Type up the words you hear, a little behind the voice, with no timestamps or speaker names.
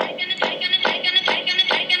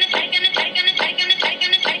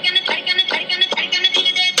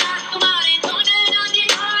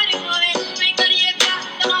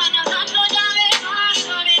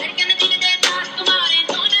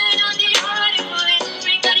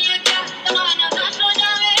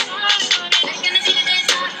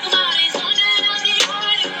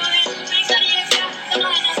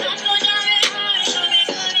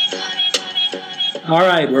All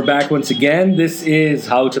right, we're back once again. This is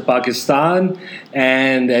How to Pakistan,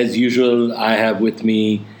 and as usual, I have with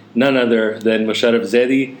me none other than Musharraf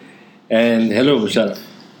Zaidi. And hello, Musharraf.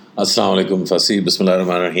 Assalamu alaikum, Fasi. Bismillah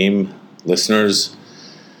ar-Rahman ar-Rahim. Listeners,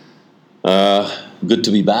 good to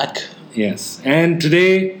be back. Yes, and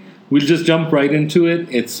today we'll just jump right into it.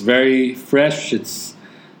 It's very fresh. It's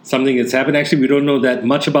something that's happened. Actually, we don't know that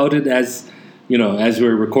much about it as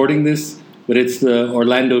we're recording this, but it's the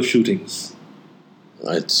Orlando shootings.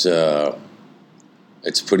 It's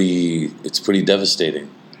pretty devastating.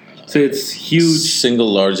 So it's huge.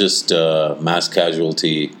 Single largest mass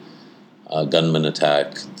casualty gunman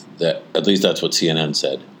attack. That at least that's what CNN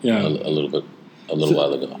said. Yeah. a little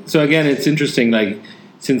while ago. So again, it's interesting. Like,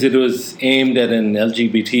 since it was aimed at an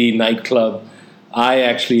LGBT nightclub, I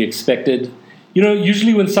actually expected.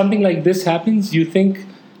 Usually when something like this happens, you think,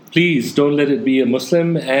 please don't let it be a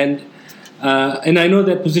Muslim. And I know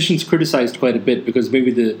that position's criticized quite a bit because maybe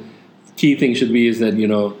the key thing should be is that,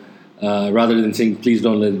 rather than saying, please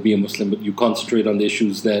don't let it be a Muslim, but you concentrate on the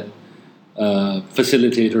issues that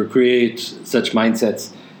facilitate or create such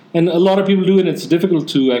mindsets. And a lot of people do, and it's difficult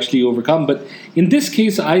to actually overcome. But in this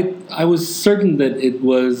case, I was certain that it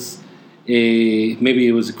was maybe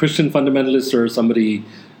it was a Christian fundamentalist or somebody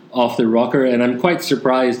off the rocker. And I'm quite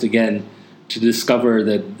surprised, again, to discover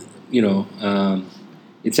that,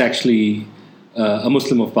 it's actually a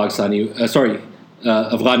Muslim of Afghani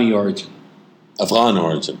origin. Afghan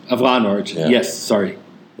origin, yeah. Yes, sorry.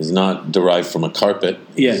 It's not derived from a carpet.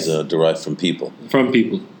 Yes. It's derived from people. From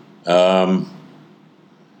people. I'm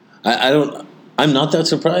not that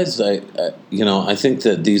surprised. I think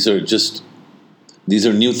that these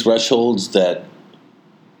are new thresholds that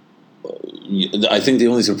I think the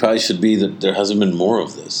only surprise should be that there hasn't been more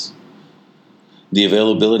of this. The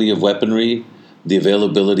availability of weaponry, the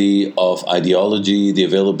availability of ideology, the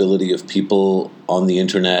availability of people on the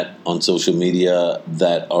internet, on social media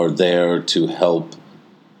that are there to help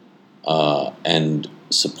and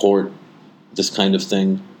support this kind of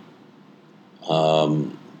thing.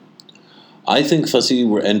 I think, Fasi,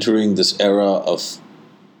 we're entering this era of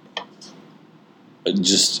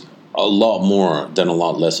just a lot more than a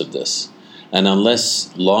lot less of this. And unless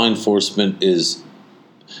law enforcement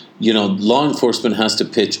law enforcement has to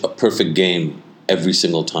pitch a perfect game every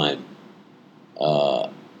single time, for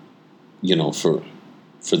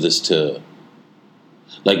this to,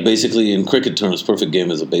 like, basically in cricket terms, perfect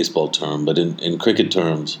game is a baseball term, but in cricket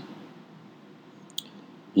terms,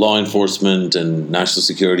 law enforcement and national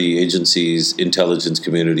security agencies, intelligence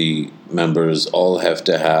community members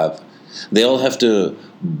they have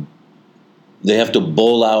to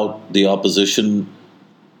bowl out the opposition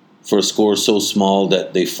for a score so small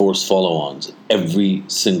that they force follow-ons every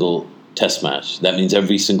single test match. That means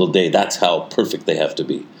every single day. That's how perfect they have to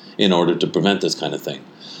be in order to prevent this kind of thing.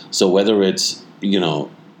 So whether it's, again,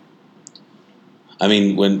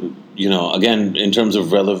 in terms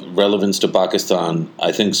of relevance to Pakistan,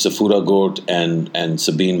 I think Safura Gort and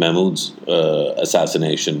Sabine Mahmood's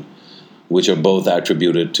assassination, which are both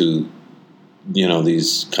attributed to,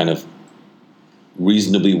 these kind of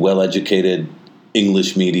reasonably well-educated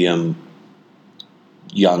English medium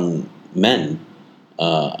young men,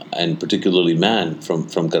 and particularly man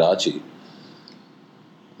from Karachi.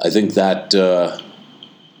 I think that,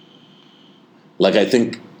 I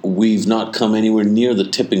think we've not come anywhere near the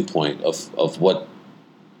tipping point of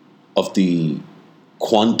the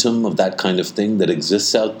quantum of that kind of thing that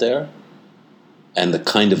exists out there and the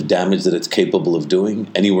kind of damage that it's capable of doing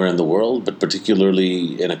anywhere in the world, but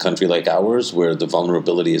particularly in a country like ours where the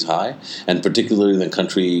vulnerability is high, and particularly in a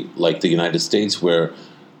country like the United States where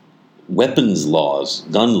weapons laws,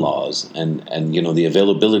 gun laws, and the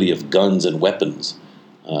availability of guns and weapons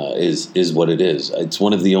is what it is. It's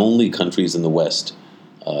one of the only countries in the West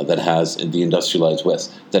that has, in the industrialized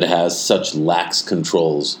West, that has such lax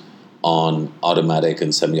controls on automatic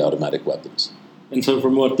and semi-automatic weapons. And so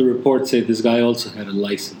from what the reports say, this guy also had a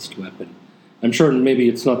licensed weapon. I'm sure maybe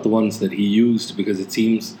it's not the ones that he used, because it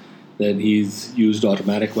seems that he's used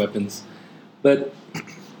automatic weapons. But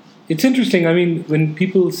it's interesting. I mean, when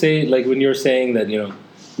people say, like when you're saying that,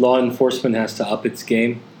 law enforcement has to up its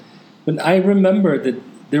game, but I remember that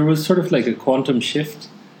there was sort of like a quantum shift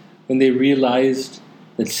when they realized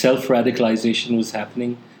that self-radicalization was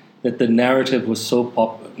happening, that the narrative was so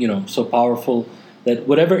powerful, that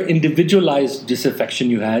whatever individualized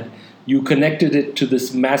disaffection you had, you connected it to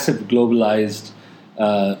this massive globalized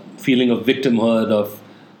feeling of victimhood, of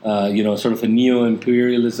sort of a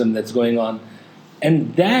neo-imperialism that's going on.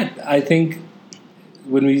 And that, I think,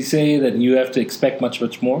 when we say that you have to expect much,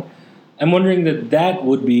 much more, I'm wondering that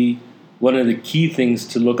would be one of the key things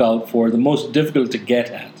to look out for, the most difficult to get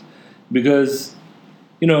at. Because,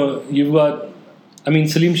 you've got,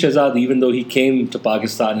 Salim Shehzad, even though he came to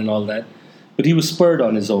Pakistan and all that, but he was spurred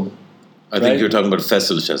on his own. I think you're talking about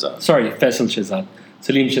Faisal Shehzad. Sorry, Faisal Shehzad.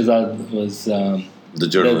 Salim Shehzad was the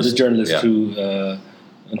journalist, who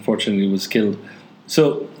unfortunately was killed.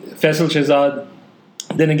 So Faisal Shehzad,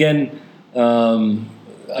 then again,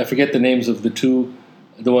 I forget the names of the two,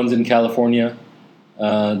 the ones in California,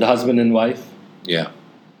 the husband and wife. Yeah.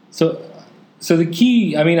 So the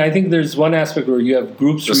key, I think there's one aspect where you have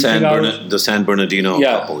groups the San Bernardino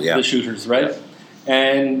couple, the shooters, right?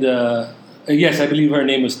 And yes, I believe her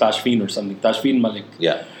name was Tashfeen or something, Tashfeen Malik.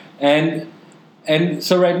 Yeah. And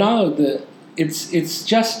so right now, it's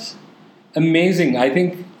just amazing. I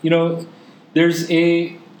think, there's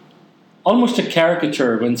almost a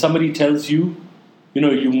caricature when somebody tells you,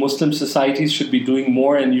 you Muslim societies should be doing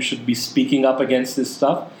more and you should be speaking up against this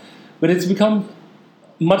stuff. But it's become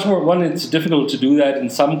much more, one, it's difficult to do that in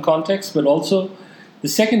some contexts, but also the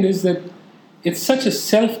second is that it's such a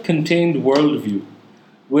self-contained worldview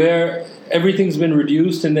where everything's been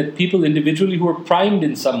reduced and that people individually who are primed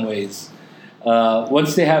in some ways,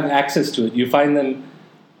 once they have access to it, you find them,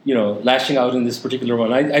 lashing out in this particular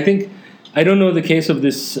one. I think, I don't know the case of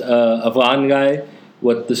this Afghan guy,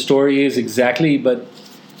 what the story is exactly, but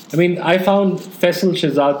I found Faisal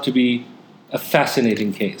Shehzad to be a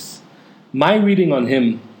fascinating case. My reading on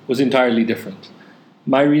him was entirely different.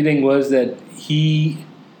 My reading was that he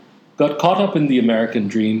got caught up in the American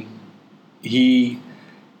dream. He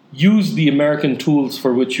used the American tools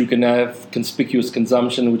for which you can have conspicuous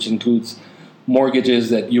consumption, which includes mortgages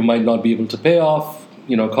that you might not be able to pay off,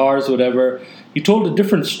 cars, whatever. He told a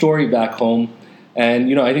different story back home.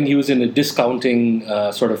 And, I think he was in a discounting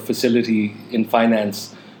sort of facility in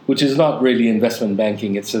finance, which is not really investment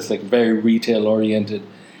banking. It's just like very retail oriented.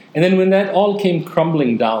 And then when that all came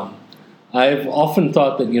crumbling down, I've often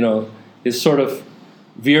thought that, his sort of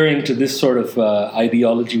veering to this sort of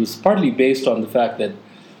ideology was partly based on the fact that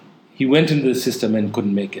he went into the system and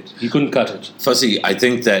couldn't make it. He couldn't cut it. Fuzzy, I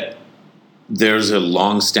think that there's a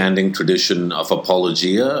long-standing tradition of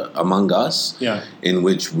apologia among us, in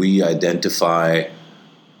which we identify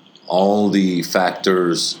all the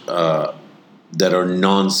factors that are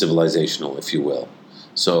non-civilizational, if you will.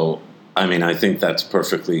 So, I think that's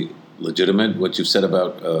perfectly legitimate, what you've said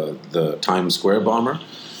about the Times Square bomber.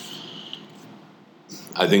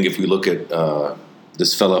 I think if we look at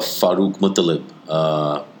this fella, Farouk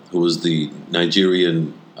Muttalib, who was the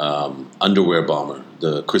Nigerian underwear bomber,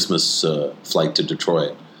 the Christmas flight to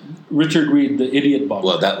Detroit. Richard Reed, the idiot bomber.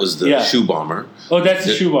 Well, that was the shoe bomber. Oh, that's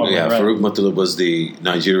the shoe bomber, yeah, right. Farouk Muttalib was the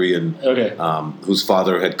Nigerian whose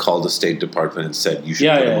father had called the State Department and said, you should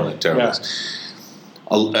put him on a terrorist.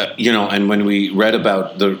 Yeah. And when we read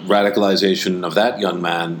about the radicalization of that young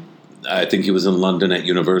man, I think he was in London at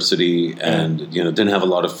university and, didn't have a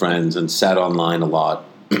lot of friends and sat online a lot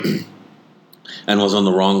and was on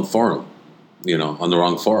the wrong forum, on the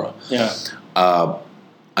wrong fora. Yeah.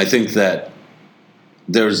 I think that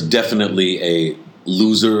there's definitely a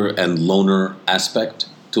loser and loner aspect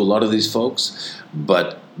to a lot of these folks,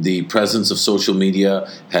 but the presence of social media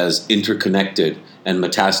has interconnected and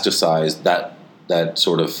metastasized that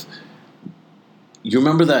sort of... You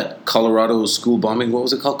remember that Colorado school bombing? What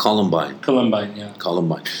was it called? Columbine. Columbine, yeah.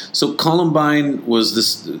 Columbine. So Columbine was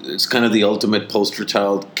this... It's kind of the ultimate poster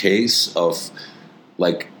child case of,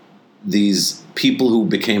 these people who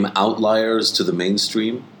became outliers to the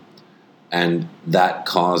mainstream, and that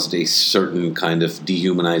caused a certain kind of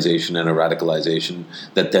dehumanization and a radicalization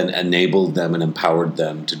that then enabled them and empowered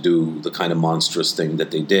them to do the kind of monstrous thing that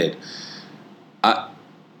they did.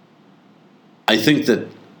 I think that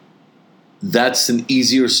that's an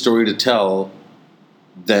easier story to tell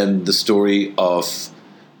than the story of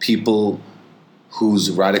people whose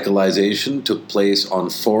radicalization took place on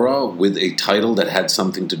fora with a title that had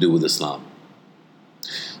something to do with Islam.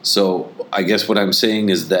 So I guess what I'm saying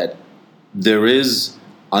is that there is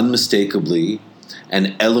unmistakably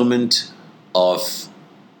an element of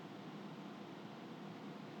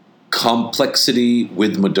complexity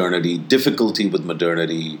with modernity, difficulty with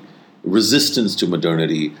modernity, resistance to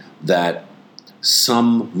modernity that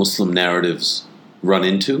some Muslim narratives run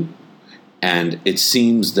into. And it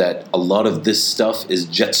seems that a lot of this stuff is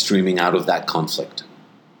jet streaming out of that conflict.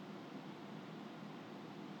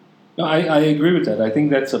 No, I agree with that. I think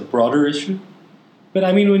that's a broader issue. But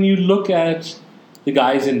when you look at the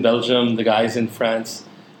guys in Belgium, the guys in France,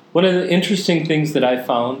 one of the interesting things that I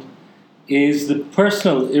found is the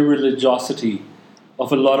personal irreligiosity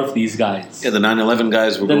of a lot of these guys. Yeah, the 9/11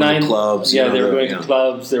 guys were going to clubs. Yeah, they were going to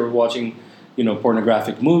clubs. They were watching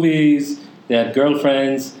pornographic movies. They had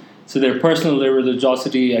girlfriends. So their personal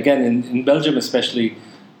religiosity, again, in Belgium especially,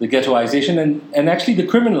 the ghettoization and actually the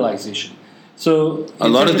criminalization. So a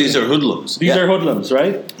lot of these are hoodlums. These are hoodlums,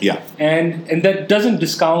 right? Yeah. And that doesn't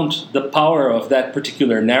discount the power of that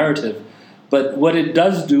particular narrative. But what it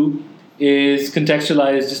does do is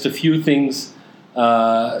contextualize just a few things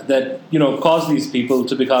that cause these people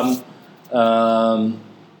to become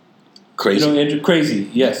crazy. Crazy,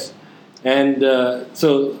 yes. And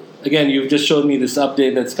so again, you've just showed me this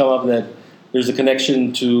update that's come up that there's a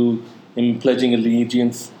connection to him pledging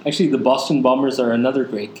allegiance. Actually, the Boston bombers are another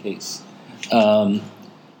great case, and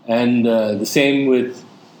the same with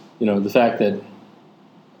the fact that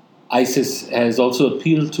ISIS has also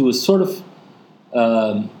appealed to a sort of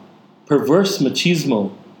perverse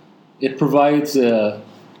machismo. It provides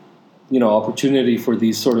opportunity for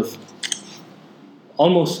these sort of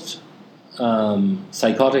almost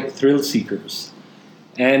psychotic thrill seekers,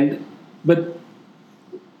 but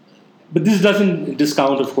this doesn't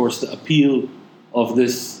discount, of course, the appeal of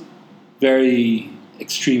this very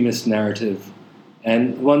extremist narrative,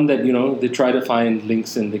 and one that they try to find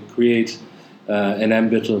links and they create an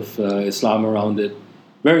ambit of Islam around it,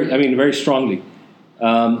 very strongly.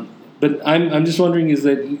 But I'm just wondering is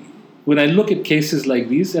that when I look at cases like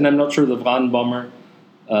these, and I'm not sure the Van bomber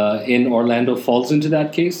in Orlando falls into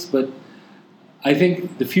that case, but I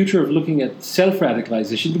think the future of looking at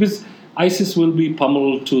self-radicalization, because ISIS will be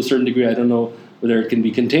pummeled to a certain degree. I don't know whether it can be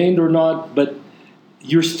contained or not, but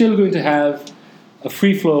you're still going to have a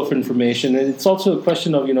free flow of information, and it's also a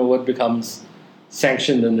question of what becomes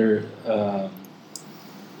sanctioned under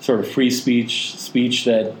sort of free speech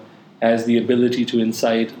that has the ability to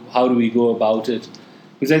incite. How do we go about it?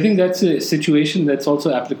 Because I think that's a situation that's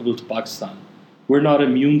also applicable to Pakistan. We're not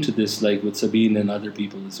immune to this, like with Sabine and other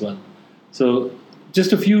people as well. So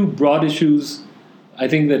just a few broad issues, I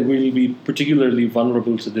think that we'll be particularly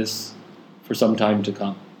vulnerable to this for some time to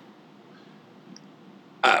come.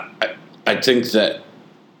 I think that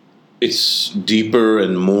it's deeper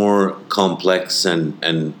and more complex and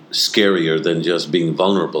scarier than just being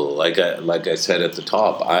vulnerable. Like I said at the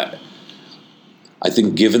top, I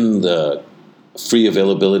think given the free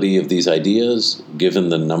availability of these ideas, given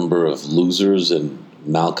the number of losers and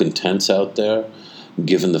malcontents out there,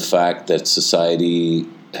 given the fact that society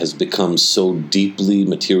has become so deeply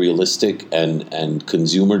materialistic and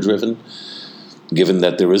consumer driven, given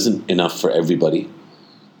that there isn't enough for everybody,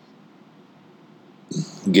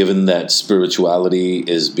 given that spirituality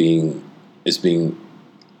is being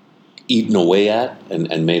eaten away at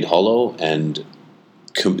and made hollow, and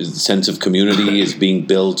sense of community is being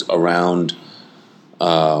built around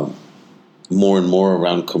more and more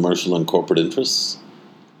around commercial and corporate interests.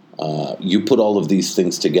 You put all of these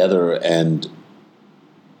things together, and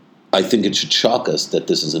I think it should shock us that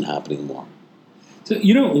this isn't happening more. So,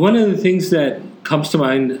 one of the things that comes to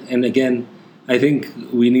mind, and again, I think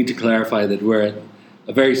we need to clarify that we're at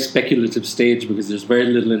a very speculative stage because there's very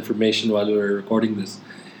little information while we were recording this.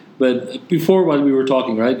 But before, while we were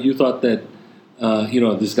talking, right, you thought that,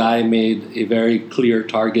 this guy made a very clear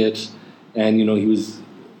target and,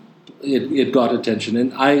 it got attention.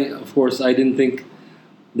 And of course, I didn't think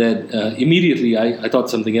that immediately. I thought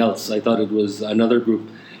something else. I thought it was another group.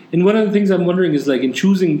 And one of the things I'm wondering is, like, in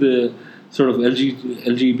choosing the sort of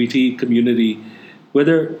LGBT community,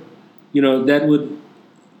 whether, that would,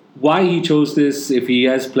 why he chose this, if he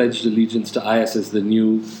has pledged allegiance to IS as the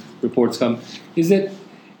new reports come, is that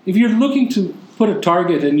if you're looking to put a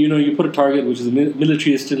target, and, you put a target which is a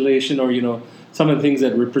military installation or, some of the things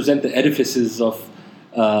that represent the edifices of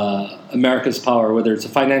America's power, whether it's a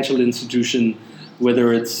financial institution,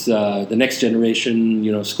 whether it's the next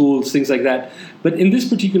generation, schools, things like that. But in this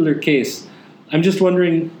particular case, I'm just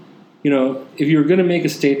wondering, if you're going to make a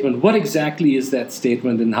statement, what exactly is that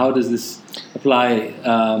statement and how does this apply?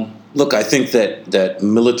 Look, I think that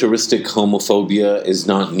militaristic homophobia is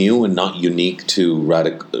not new and not unique to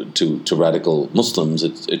radical Muslims.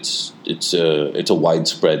 It's a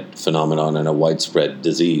widespread phenomenon and a widespread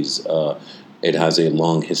disease. It has a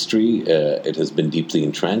long history. It has been deeply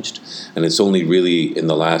entrenched, and it's only really in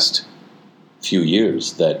the last few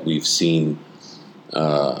years that we've seen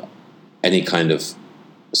any kind of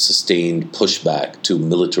sustained pushback to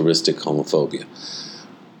militaristic homophobia.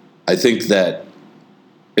 I think that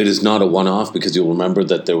it is not a one-off, because you'll remember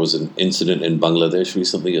that there was an incident in Bangladesh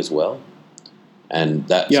recently as well, and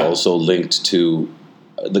that's also linked to.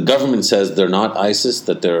 The government says they're not ISIS,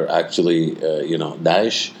 that they're actually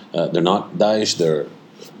Daesh. They're not Daesh.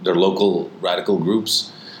 They're local radical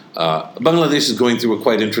groups. Bangladesh is going through a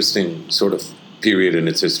quite interesting sort of period in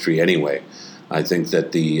its history anyway. I think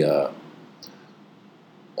that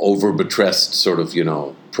over-buttressed sort of,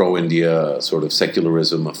 pro-India sort of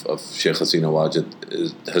secularism of Sheikh Hasina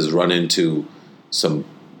Wajid has run into some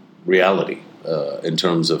reality in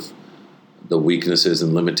terms of the weaknesses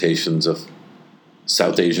and limitations of the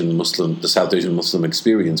South Asian Muslim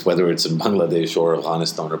experience, whether it's in Bangladesh or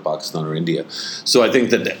Afghanistan or Pakistan or India. So I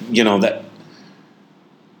think that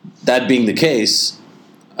being the case,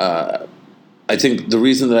 I think the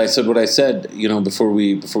reason that I said what I said, before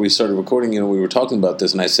we started recording, we were talking about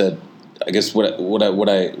this, and I said, I guess what I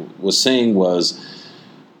was saying was,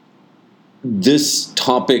 this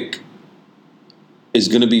topic is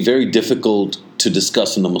going to be very difficult to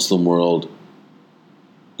discuss in the Muslim world,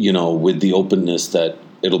 with the openness that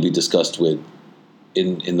it'll be discussed with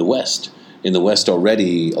in the West. In the West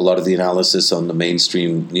already, a lot of the analysis on the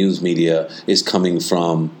mainstream news media is coming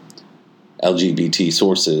from LGBT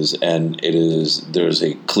sources, and there's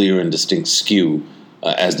a clear and distinct skew,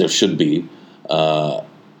 as there should be,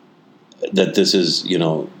 that this is,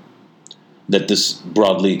 that this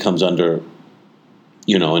broadly comes under,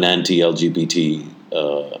 an anti-LGBT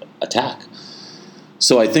attack.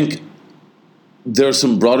 So I think there are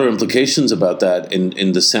some broader implications about that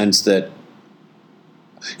in the sense that,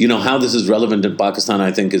 how this is relevant in Pakistan,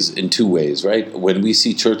 I think, is in two ways, right? When we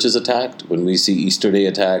see churches attacked, when we see Easter Day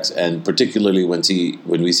attacks, and particularly when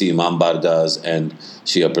we see Imam Bargahs and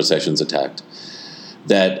Shia processions attacked,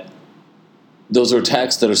 that those are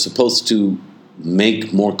attacks that are supposed to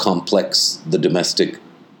make more complex the domestic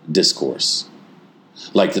discourse.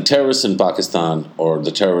 Like the terrorists in Pakistan, or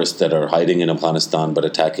the terrorists that are hiding in Afghanistan but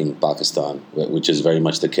attacking Pakistan, which is very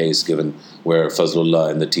much the case given where Fazlullah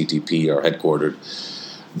and the TTP are headquartered,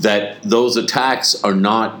 that those attacks are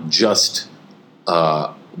not just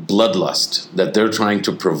bloodlust, that they're trying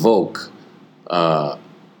to provoke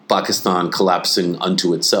Pakistan collapsing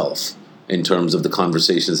unto itself in terms of the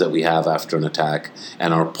conversations that we have after an attack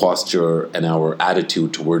and our posture and our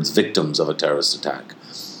attitude towards victims of a terrorist attack.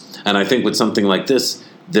 And I think with something like this,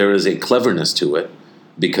 there is a cleverness to it,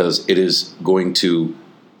 because it is going to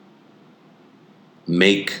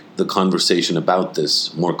make the conversation about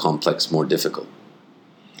this more complex, more difficult.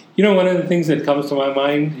 One of the things that comes to my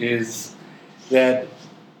mind is that,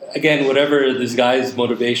 again, whatever this guy's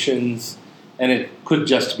motivations, and it could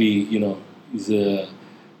just be, he's a,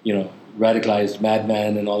 radicalized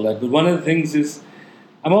madman and all that. But one of the things is,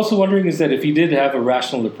 I'm also wondering is that if he did have a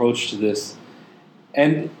rational approach to this,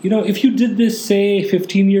 and, if you did this, say,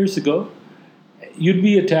 15 years ago, you'd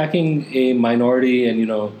be attacking a minority,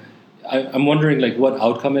 and, I'm wondering, what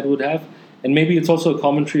outcome it would have. And maybe it's also a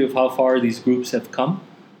commentary of how far these groups have come,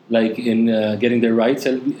 in getting their rights,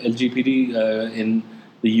 LGBT, in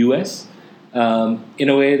the U.S., in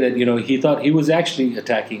a way that, he thought he was actually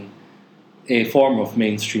attacking a form of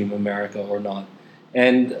mainstream America or not.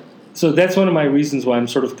 And so that's one of my reasons why I'm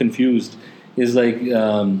sort of confused, is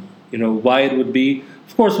why it would be.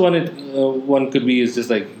 Of course, one could be is just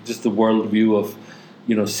the worldview of,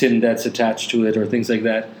 sin that's attached to it or things like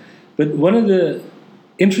that. But one of the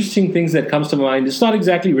interesting things that comes to mind, it's not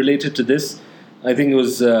exactly related to this. I think it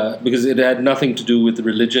was because it had nothing to do with the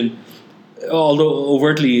religion, although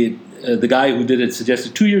overtly the guy who did it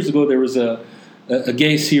suggested 2 years ago there was a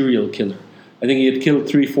gay serial killer. I think he had killed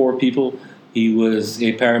 3-4 people. He was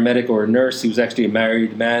a paramedic or a nurse. He was actually a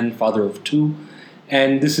married man, father of 2.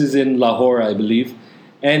 And this is in Lahore, I believe.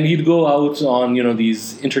 And he'd go out on,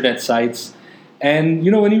 these internet sites. And,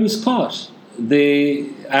 when he was caught, they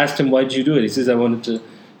asked him, why did you do it? He says, I wanted to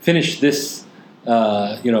finish this,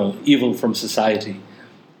 evil from society.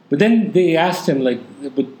 But then they asked him,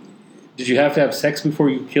 but did you have to have sex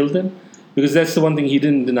before you killed him? Because that's the one thing he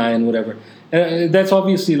didn't deny and whatever. And that's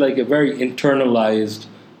obviously a very internalized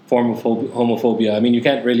form of homophobia. I mean, you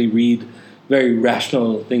can't really read very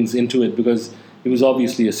rational things into it, because he was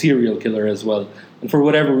obviously a serial killer as well. And for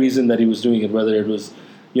whatever reason that he was doing it, whether it was,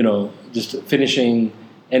 just finishing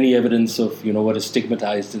any evidence of, what is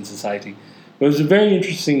stigmatized in society. But it was a very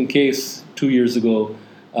interesting case 2 years ago.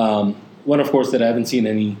 One, of course, that I haven't seen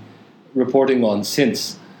any reporting on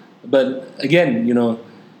since. But again,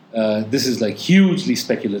 this is hugely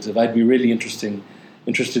speculative. I'd be really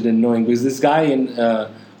interested in knowing, because this guy in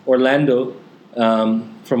Orlando,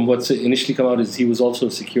 from what's initially come out, is he was also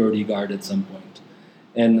a security guard at some point.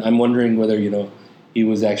 And I'm wondering whether, he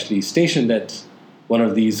was actually stationed at one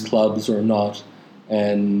of these clubs or not,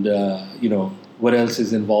 and, what else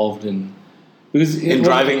is involved in... Because in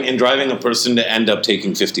driving a person to end up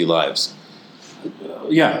taking 50 lives.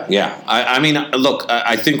 Yeah. Yeah. I mean, look,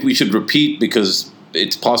 I think we should repeat, because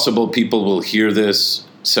it's possible people will hear this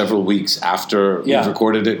several weeks after we've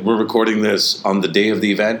recorded it. We're recording this on the day of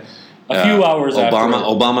the event. A few hours Obama, after.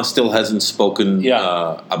 Obama still hasn't spoken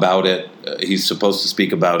Yeah. about it. He's supposed to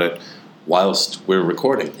speak about it whilst we're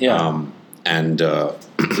recording. Yeah. And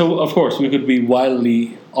So, of course, we could be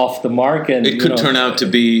wildly off the mark. And it could turn out to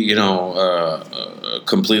be, a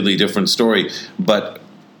completely different story. But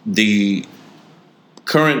the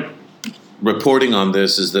current reporting on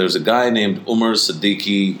this is there's a guy named Umar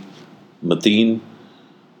Siddiqui Mateen,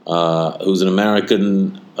 who's an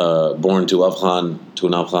American born to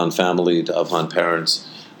an Afghan family, to Afghan parents.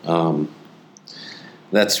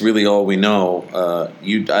 That's really all we know.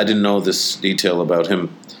 I didn't know this detail about him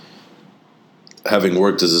having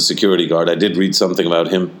worked as a security guard. I did read something about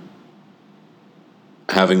him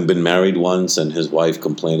having been married once and his wife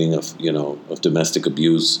complaining of domestic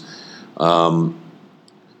abuse. The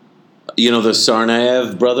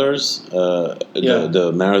Tsarnaev brothers,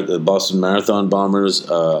 the Boston Marathon bombers.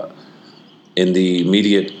 In the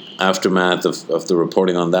immediate aftermath of the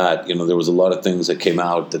reporting on that, there was a lot of things that came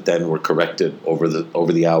out that then were corrected over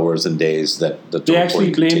the hours and days that they actually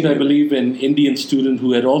blamed, I believe, an Indian student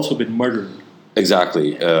who had also been murdered.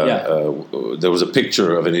 Exactly. There was a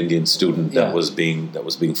picture of an Indian student that was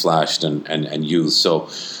being flashed and used. So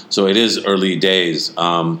it is early days.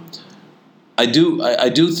 I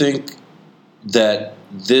do think that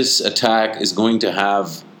this attack is going to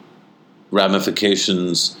have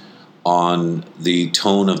ramifications on the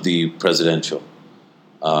tone of the presidential.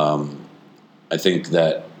 I think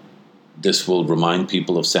that this will remind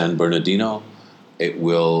people of San Bernardino. It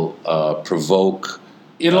will provoke.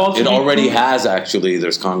 It already has, actually.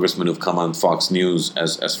 There's congressmen who've come on Fox News,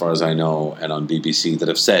 as far as I know, and on BBC that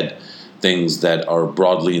have said things that are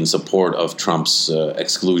broadly in support of Trump's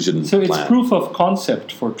exclusion plan. So it's proof of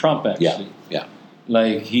concept for Trump, actually. Yeah.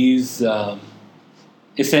 Like he's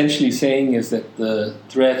essentially saying is that the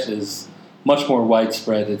threat is much more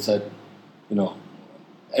widespread. It's at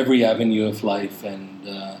every avenue of life, and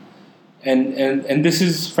this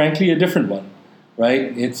is frankly a different one,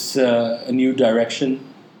 right? It's a new direction.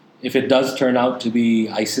 If it does turn out to be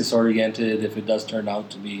ISIS oriented, if it does turn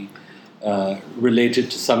out to be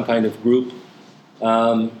related to some kind of group,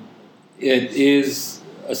 it is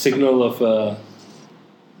a signal of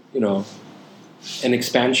an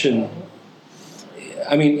expansion.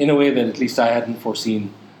 I mean, in a way that at least I hadn't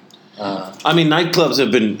foreseen. Nightclubs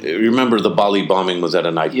have been. Remember, the Bali bombing was at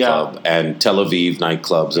a nightclub, and Tel Aviv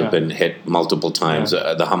nightclubs have been hit multiple times.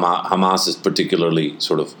 The Hamas is particularly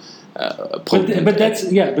sort of potent. But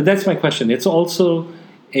that's my question. It's also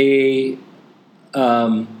a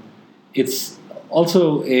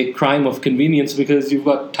crime of convenience because you've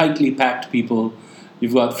got tightly packed people.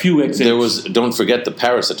 You've got few exits. Don't forget, the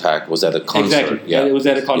Paris attack was at a concert. Exactly. Yeah, it was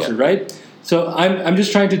at a concert, right? So I'm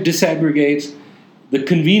just trying to disaggregate the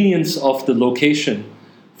convenience of the location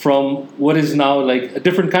from what is now like a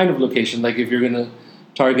different kind of location. Like if you're going to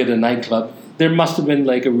target a nightclub, there must have been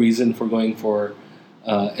like a reason for going for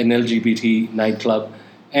an LGBT nightclub,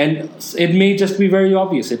 and it may just be very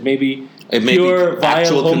obvious. It may be pure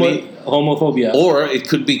vile homophobia, or it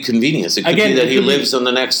could be convenience. It could be that he lives on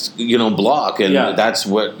the next block, and that's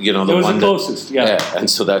what the was one the closest. And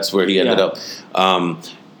so that's where he ended up.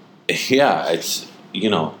 It's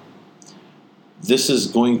this is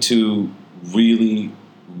going to really,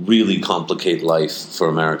 really complicate life for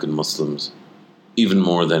American Muslims, even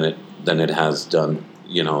more than it has done.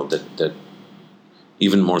 That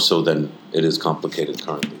even more so than it is complicated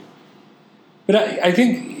currently. But I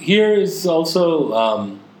think here is also.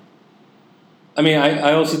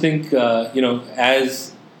 I also think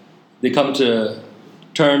as they come to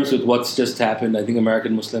terms with what's just happened, I think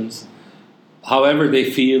American Muslims, however they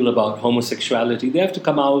feel about homosexuality, they have to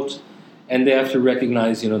come out and they have to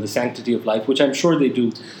recognize, the sanctity of life, which I'm sure they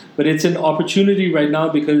do. But it's an opportunity right now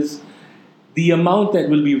because the amount that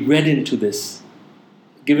will be read into this,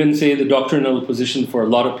 given, say, the doctrinal position for a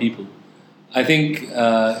lot of people, I think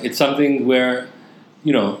it's something where,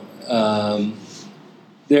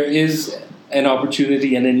 there is an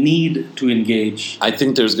opportunity and a need to engage. I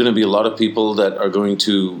think there's going to be a lot of people that are going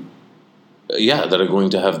to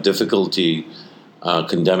have difficulty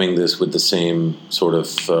condemning this with the same sort of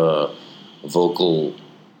vocal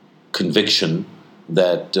conviction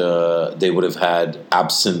that they would have had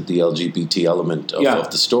absent the LGBT element of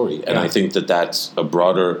the story. And I think that's a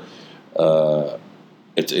broader,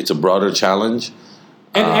 it's a broader challenge.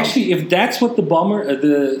 And actually, if that's what the bomber,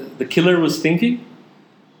 the killer was thinking,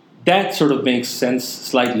 that sort of makes sense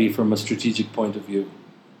slightly from a strategic point of view.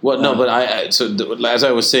 Well, no, but as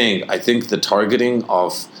I was saying, I think the targeting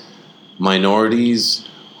of minorities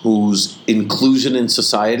whose inclusion in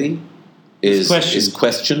society is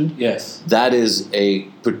questioned, yes, that is a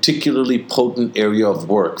particularly potent area of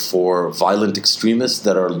work for violent extremists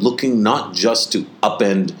that are looking not just to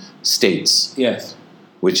upend states, yes,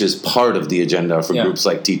 which is part of the agenda for Yeah. groups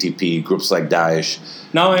like TTP, groups like Daesh.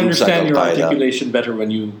 Now I groups like understand your Al-Qaeda. articulation better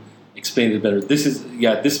when you explained it better.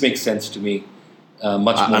 This makes sense to me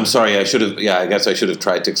much more. I'm sorry, I guess I should have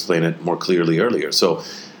tried to explain it more clearly earlier. So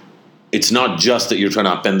it's not just that you're trying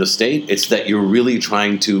to upend the state, it's that you're really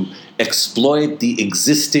trying to exploit the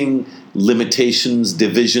existing limitations,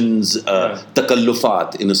 divisions,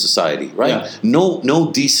 takallufat in a society, right? Yeah.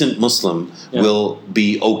 No decent Muslim will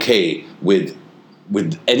be okay with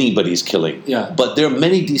anybody's killing. Yeah. But there are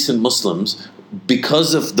many decent Muslims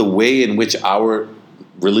because of the way in which our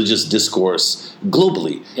religious discourse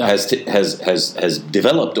globally has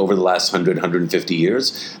developed over the last 150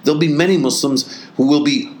 years. There'll be many Muslims who will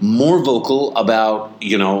be more vocal about,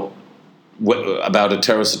 about a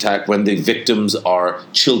terrorist attack when the victims are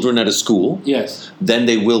children at a school Yes. than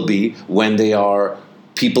they will be when they are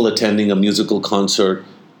people attending a musical concert,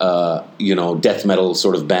 death metal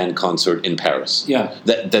sort of band concert in Paris. Yeah.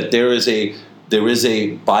 That there is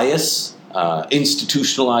a bias,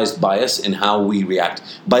 institutionalized bias in how we react.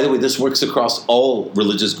 By the way, this works across all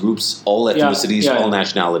religious groups, all ethnicities, all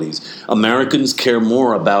nationalities. Americans care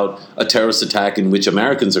more about a terrorist attack in which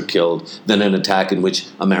Americans are killed than an attack in which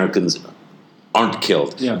Americans aren't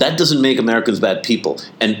killed. Yeah. That doesn't make Americans bad people.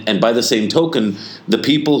 And by the same token, the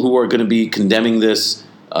people who are going to be condemning this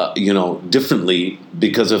differently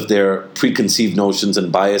because of their preconceived notions and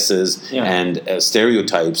biases and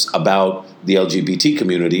stereotypes about the LGBT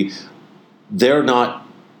community, they're not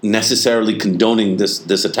necessarily condoning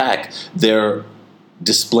this attack. They're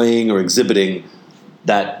displaying or exhibiting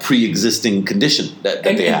that pre-existing condition that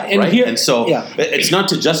they have, right? And so it's not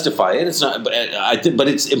to justify it. It's not, but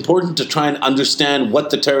it's important to try and understand what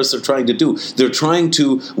the terrorists are trying to do. They're trying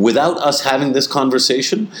to, without us having this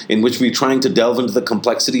conversation, in which we're trying to delve into the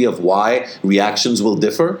complexity of why reactions will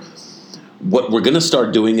differ. What we're going to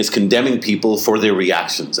start doing is condemning people for their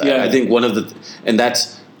reactions. I think one of the, and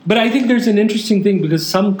that's. But I think there's an interesting thing because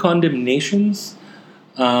some condemnations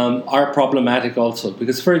are problematic also.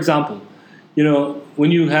 Because, for example,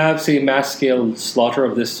 when you have, say, mass-scale slaughter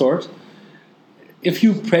of this sort, if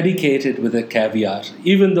you predicate it with a caveat,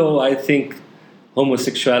 even though I think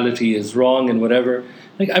homosexuality is wrong and whatever,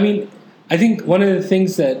 I think one of the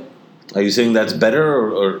things that... Are you saying that's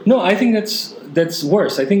better or? No, I think that's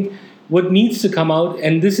worse. I think what needs to come out,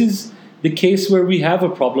 and this is the case where we have a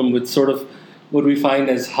problem with sort of what we find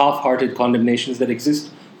as half-hearted condemnations that exist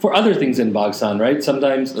for other things in Pakistan, right?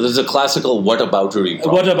 Sometimes there's a classical whataboutery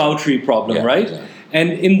problem. Right? Yeah.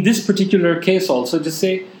 And in this particular case also, just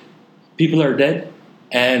say, people are dead,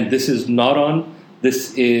 and this is not on,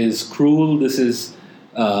 this is cruel, this is,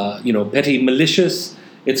 petty, malicious.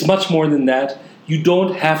 It's much more than that. You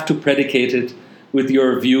don't have to predicate it with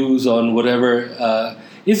your views on whatever.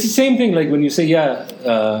 It's the same thing like when you say,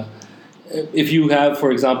 if you have, for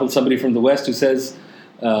example, somebody from the West who says,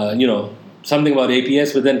 something about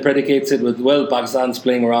APS, but then predicates it with, Pakistan's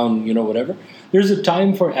playing around, whatever. There's a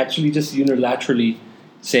time for actually just unilaterally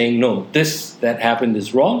saying, no, that happened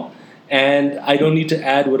is wrong, and I don't need to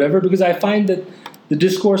add whatever, because I find that the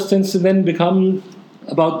discourse tends to then become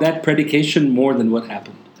about that predication more than what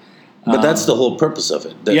happened. But that's the whole purpose of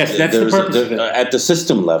it. Yes, that's the purpose of it. At the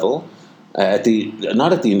system level,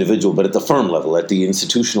 not at the individual, but at the firm level, at the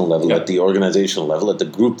institutional level, at the organizational level, at the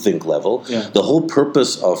groupthink level, the whole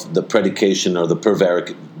purpose of the predication or the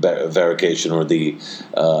prevarication or the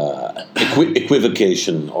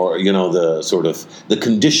equivocation or the sort of the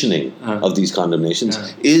conditioning of these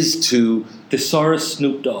condemnations is to thesaurus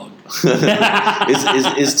Snoop Dogg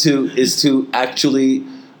is to actually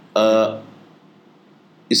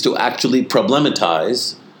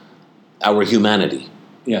problematize our humanity.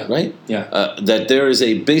 Yeah. Right? Yeah. That there is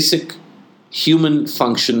a basic human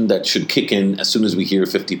function that should kick in as soon as we hear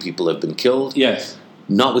 50 people have been killed. Yes.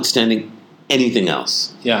 Notwithstanding anything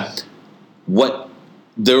else. Yeah.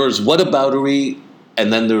 There's whataboutery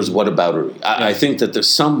and then there's whataboutery. I think that there's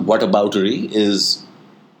some whataboutery is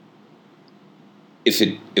if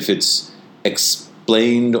it's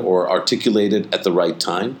explained or articulated at the right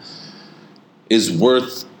time is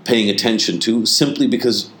worth paying attention to, simply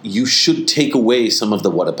because you should take away some of the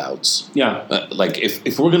whatabouts. Yeah. Like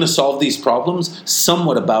if we're going to solve these problems, some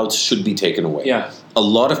whatabouts should be taken away. Yeah. A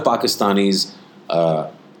lot of Pakistanis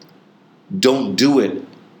don't do it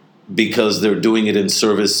because they're doing it in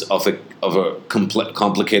service of a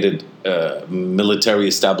complicated military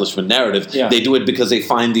establishment narrative. Yeah. They do it because they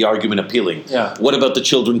find the argument appealing. Yeah. What about the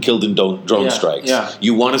children killed in drone strikes? Yeah.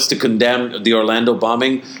 You want us to condemn the Orlando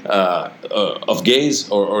bombing of gays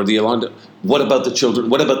or the Orlando? What about the children?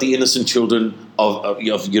 What about the innocent children of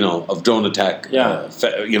drone attack? Yeah.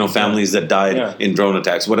 Families that died in drone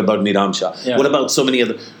attacks. What about Niram Shah? Yeah. What about so many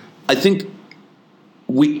other? I think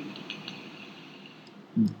we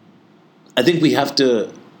have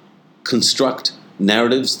to construct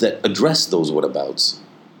narratives that address those whatabouts,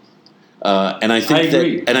 and I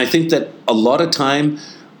think that a lot of time,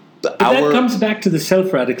 but that comes back to the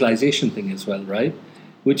self-radicalization thing as well, right?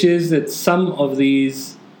 Which is that some of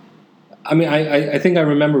these, I mean, I think I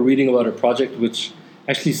remember reading about a project which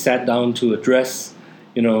actually sat down to address,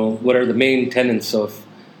 what are the main tenets of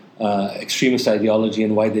extremist ideology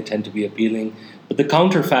and why they tend to be appealing. But the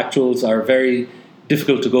counterfactuals are very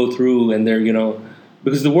difficult to go through, and they're,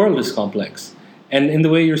 because the world is complex. And in the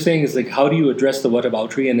way you're saying is like, how do you address the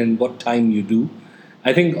whataboutry and in what time you do?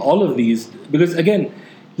 I think all of these, because again,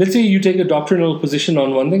 let's say you take a doctrinal position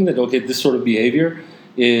on one thing that, okay, this sort of behavior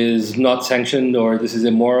is not sanctioned or this is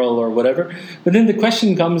immoral or whatever. But then the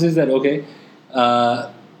question comes is that, okay,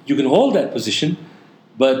 you can hold that position,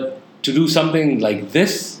 but to do something like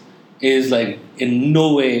this is like in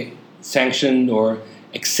no way sanctioned or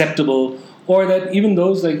acceptable, or that even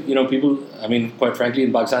those people, I mean, quite frankly,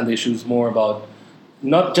 in Pakistan, the issue is more about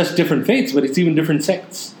not just different faiths, but it's even different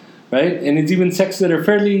sects, right? And it's even sects that are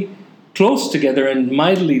fairly close together and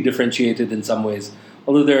mildly differentiated in some ways.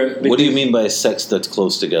 Although they're... What do you mean by sects that's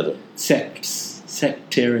close together? Sects.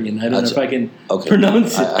 Sectarian. I don't know if I can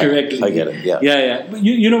pronounce it correctly. I get it, yeah. Yeah. But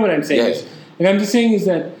you know what I'm saying. Yes. And I'm just saying is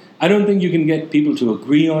that I don't think you can get people to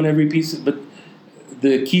agree on every piece, but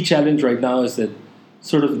the key challenge right now is that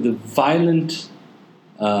sort of the violent...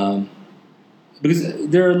 because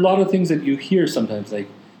there are a lot of things that you hear sometimes, like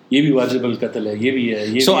 "Ye bhi wajib al-qatl hai, ye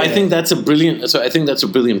bhi hai." So I think that's a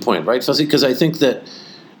brilliant point, right, Fuzzy? Because I think that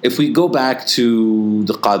if we go back to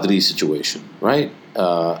the Qadri situation, right,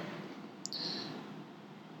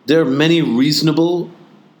 there are many reasonable,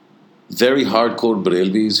 very hardcore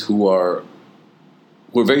Barelvis who are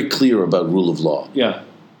very clear about rule of law. Yeah.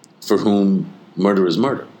 For whom murder is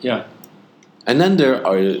murder. Yeah. And then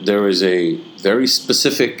there is a very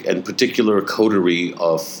specific and particular coterie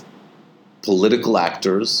of political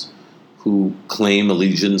actors who claim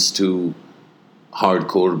allegiance to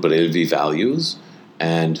hardcore Barelvi values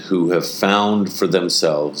and who have found for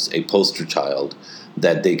themselves a poster child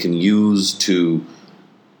that they can use to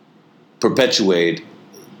perpetuate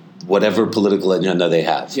whatever political agenda they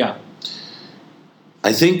have. Yeah.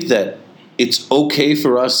 I think that it's okay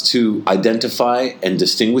for us to identify and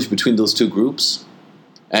distinguish between those two groups,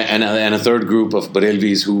 and a third group of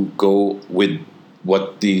Barelvis who go with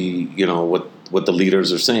what the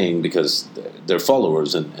leaders are saying because they're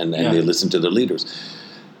followers and they listen to their leaders.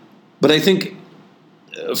 But I think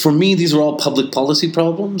for me these are all public policy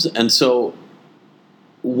problems, and so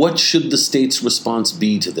what should the state's response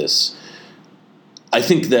be to this? I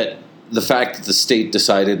think that the fact that the state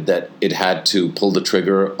decided that it had to pull the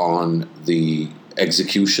trigger on the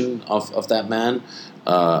execution of that man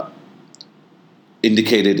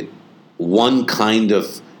indicated one kind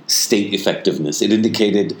of state effectiveness. It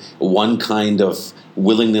indicated one kind of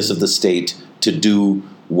willingness of the state to do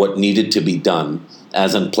what needed to be done,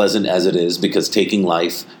 as unpleasant as it is, because taking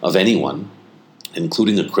life of anyone,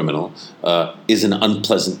 including a criminal, is an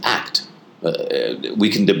unpleasant act. We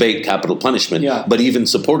can debate capital punishment, but even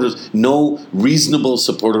supporters, no reasonable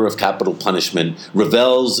supporter of capital punishment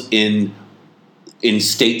revels in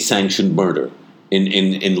state-sanctioned murder,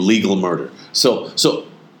 in legal murder. So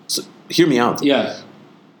hear me out. Yeah.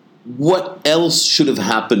 What else should have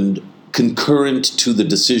happened concurrent to the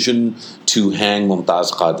decision to hang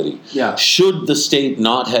Mumtaz Qadri? Yeah. Should the state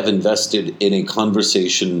not have invested in a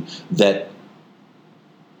conversation that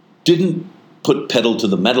didn't put pedal to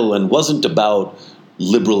the metal and wasn't about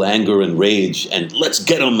liberal anger and rage and let's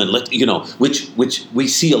get them and which we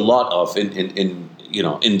see a lot of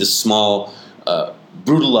in this small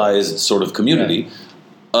brutalized sort of community,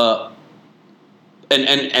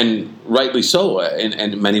 and rightly so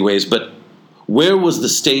in many ways. But where was the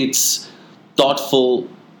state's thoughtful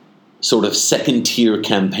sort of second tier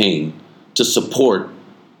campaign to support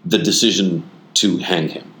the decision to hang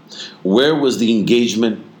him? Where was the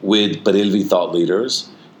engagement with Barelvi thought leaders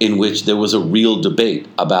in which there was a real debate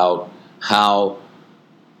about how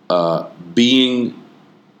being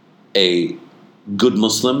a good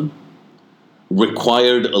Muslim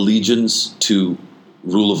required allegiance to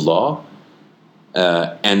rule of law,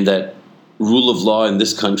 and that rule of law in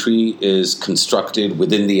this country is constructed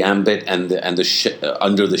within the ambit and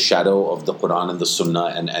under the shadow of the Quran and the Sunnah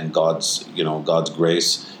and God's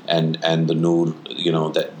grace and the nur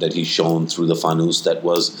that He's shown through the fanus that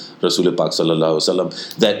was Rasul Pak Sallallahu Alaihi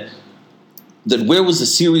Wasallam, that where was the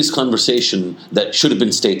serious conversation that should have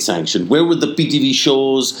been state sanctioned? Where were the PTV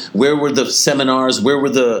shows? Where were the seminars? Where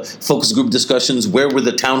were the focus group discussions? Where were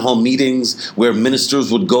the town hall meetings where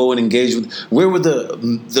ministers would go and engage with? Where were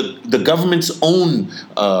the government's own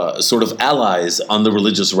sort of allies on the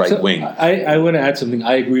religious right wing? I want to add something.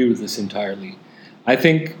 I agree with this entirely. I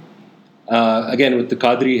think, again, with the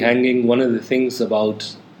Qadri hanging, one of the things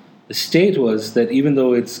about the state was that even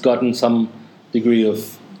though it's gotten some degree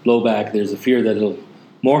of blowback, there's a fear that it'll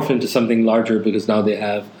morph into something larger because now they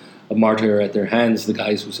have a martyr at their hands, the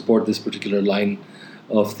guys who support this particular line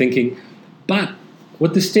of thinking. But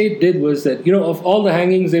what the state did was that, of all the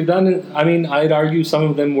hangings they've done, I'd argue some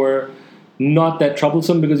of them were not that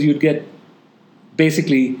troublesome because you'd get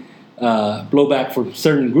basically blowback from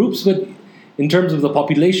certain groups, but in terms of the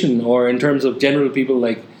population or in terms of general people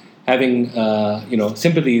like having,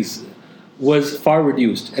 sympathies, was far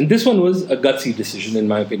reduced. And this one was a gutsy decision, in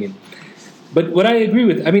my opinion. But what I agree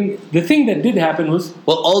with, the thing that did happen was...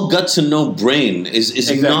 Well, all guts and no brain is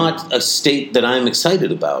exactly not a state that I'm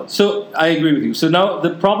excited about. So I agree with you. So now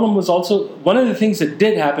the problem was also, one of the things that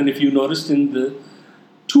did happen, if you noticed in the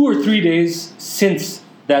 2 or 3 days since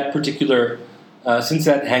that particular, since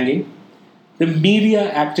that hanging, the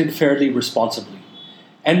media acted fairly responsibly.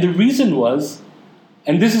 And the reason was,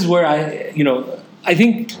 and this is where I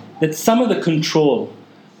think that some of the control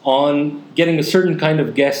on getting a certain kind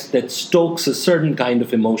of guest that stokes a certain kind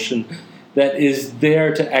of emotion that is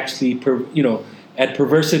there to actually, add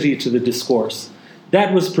perversity to the discourse,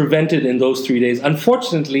 that was prevented in those 3 days.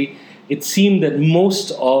 Unfortunately, it seemed that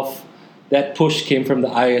most of that push came from the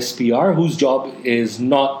ISPR, whose job is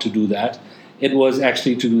not to do that. It was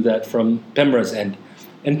actually to do that from PEMRA's end.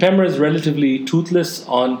 And PEMRA is relatively toothless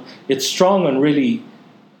it's strong on really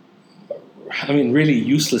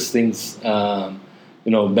useless things,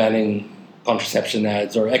 banning contraception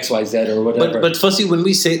ads or XYZ or whatever. But Fussy, when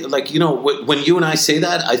we say, when you and I say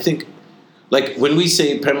that, I think, when we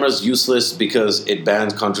say PEMRA's useless because it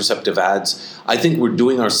bans contraceptive ads, I think we're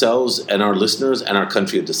doing ourselves and our listeners and our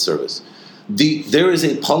country a disservice. There is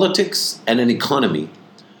a politics and an economy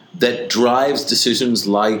that drives decisions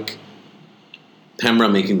like PEMRA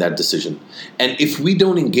making that decision. And if we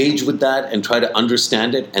don't engage with that and try to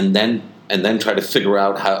understand it and then try to figure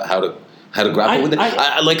out how to grapple with it.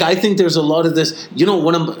 I think there's a lot of this. I'll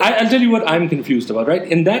tell you what I'm confused about, right?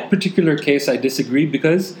 In that particular case, I disagree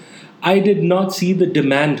because I did not see the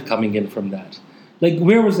demand coming in from that.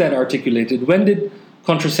 Where was that articulated? When did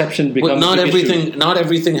contraception become not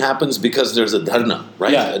everything happens because there's a dharna,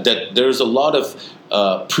 right? Yeah. That there's a lot of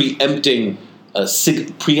preemptive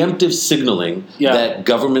signaling that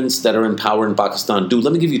governments that are in power in Pakistan do.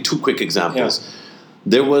 Let me give you 2 quick examples. Yeah.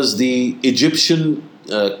 There was the Egyptian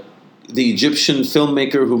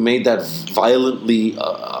filmmaker who made that violently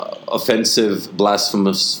offensive,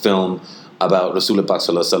 blasphemous film about Rasul Pak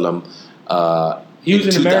Sallallahu Alaihi Wasallam. He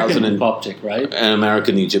was an American Coptic, right? An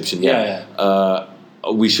American Egyptian, yeah.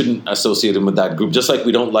 We shouldn't associate him with that group. Just like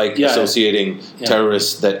we don't like associating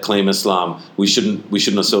terrorists that claim Islam, we shouldn't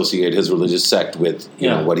associate his religious sect with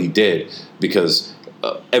what he did, because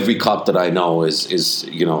every Cop that I know is says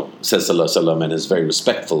Sallallahu Alaihi Wasallam and is very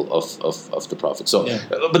respectful of the Prophet. So,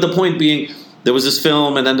 but the point being, there was this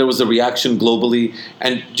film, and then there was a reaction globally.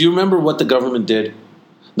 And do you remember what the government did?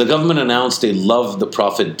 The government announced a Love the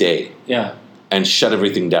Prophet Day. Yeah. And shut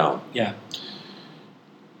everything down. Yeah.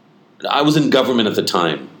 I was in government at the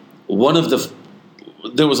time.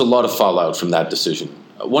 There was a lot of fallout from that decision.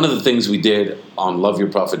 One of the things we did on Love the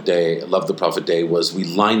Prophet Day, was we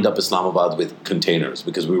lined up Islamabad with containers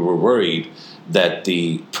because we were worried that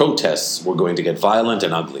the protests were going to get violent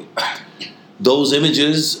and ugly. Those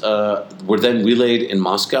images were then relayed in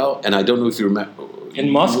Moscow, and I don't know if you remember. In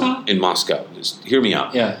Moscow? In Moscow. Just hear me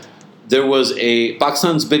out. Yeah.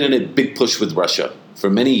 Pakistan's been in a big push with Russia for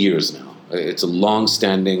many years now. It's a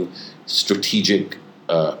long-standing strategic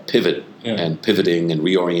pivot and pivoting and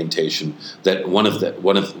reorientation. That one of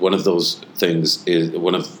those things is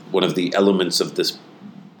one of the elements of this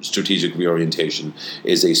strategic reorientation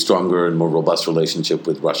is a stronger and more robust relationship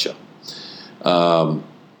with Russia.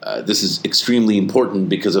 This is extremely important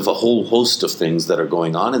because of a whole host of things that are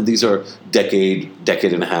going on, and these are decade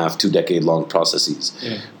and a half, 2-decade-long processes.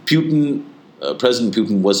 Yeah. President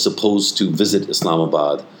Putin was supposed to visit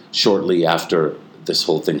Islamabad shortly after this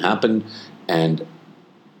whole thing happened, and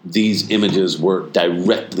these images were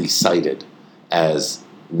directly cited as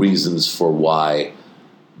reasons for why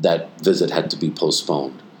that visit had to be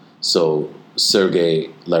postponed. So Sergei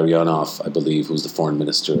Larionov, I believe, who was the foreign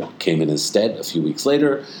minister, came in instead a few weeks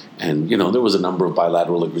later, and there was a number of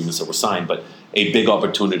bilateral agreements that were signed, but a big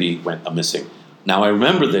opportunity went missing. Now I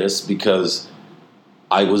remember this because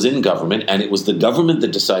I was in government, and it was the government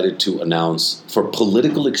that decided to announce, for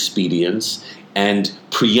political expedience and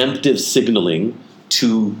preemptive signaling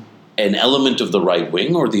to an element of the right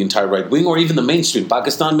wing or the entire right wing or even the mainstream.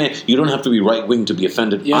 Pakistan, you don't have to be right wing to be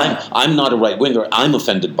offended. Yeah. I'm not a right winger. I'm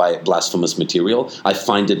offended by blasphemous material. I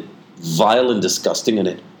find it vile and disgusting, and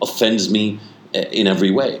it offends me in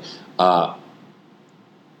every way.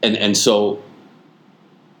 And so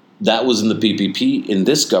that was in the PPP. In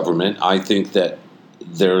this government, I think that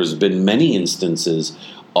there's been many instances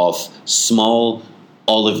of small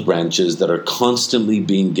olive branches that are constantly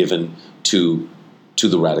being given to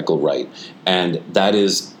the radical right, and that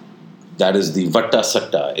is the vatta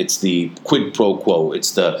sakta. It's the quid pro quo.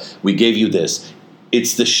 It's the we gave you this.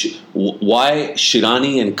 It's the why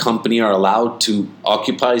Shirani and company are allowed to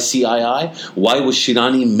occupy CII. Why was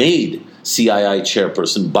Shirani made CII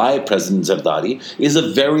chairperson by President Zardari is a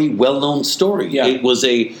very well-known story. Yeah.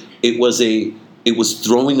 It was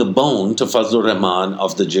throwing a bone to Fazlur Rahman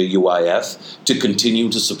of the JUIF to continue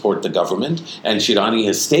to support the government, and Shirani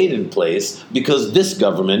has stayed in place because this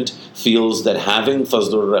government feels that having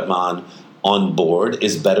Fazlur Rahman on board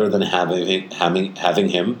is better than having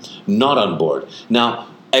him not on board. Now,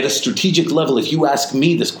 at a strategic level, if you ask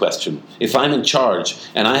me this question, if I'm in charge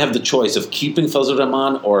and I have the choice of keeping Fazlur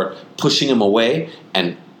Rahman or pushing him away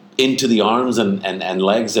and into the arms and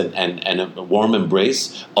legs and a warm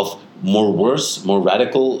embrace of more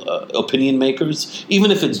radical opinion makers, even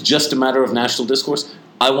if it's just a matter of national discourse,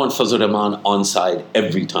 I want Fazlur Rahman on side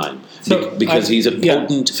every time because he's a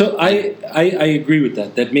potent... Yeah. So I agree with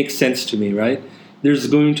that. That makes sense to me, right? There's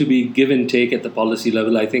going to be give and take at the policy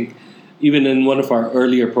level. I think even in one of our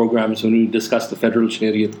earlier programs when we discussed the Federal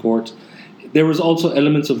Shariat Court, there was also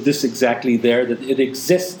elements of this exactly there, that it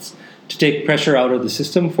exists to take pressure out of the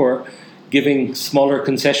system for giving smaller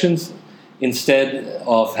concessions instead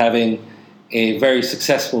of having a very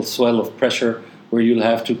successful swell of pressure where you'll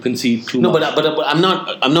have to concede too much. No, but I'm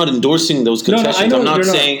not endorsing those concessions. No,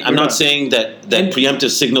 I'm not saying that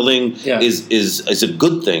preemptive signaling is a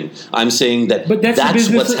good thing. I'm saying that that's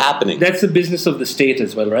what's happening. That's the business of the state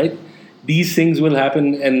as well, right? These things will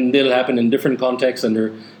happen, and they'll happen in different contexts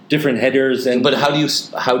under different headers. But how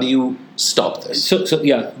do you stop this? So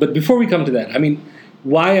yeah. But before we come to that, I mean,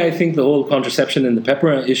 why I think the whole contraception and the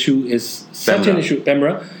PEMRA issue is such an issue.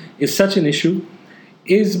 PEMRA is such an issue,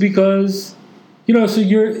 is because so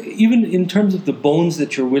you're even in terms of the bones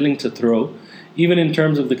that you're willing to throw, even in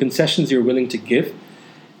terms of the concessions you're willing to give.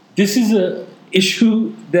 This is a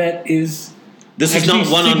issue that is. This is not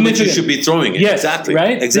one on which you should be throwing it. Yes, exactly.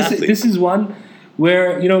 Right. Exactly. This is one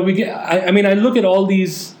where we get. I mean, I look at all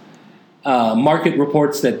these market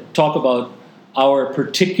reports that talk about our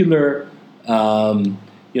particular.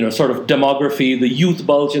 Sort of demography, the youth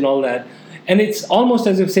bulge and all that. And it's almost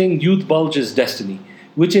as if saying youth bulge is destiny,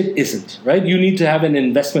 which it isn't, right? You need to have an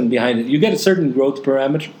investment behind it. You get a certain growth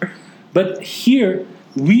parameter. But here,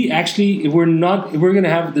 if we're going to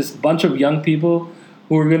have this bunch of young people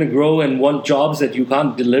who are going to grow and want jobs that you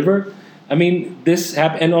can't deliver. I mean, this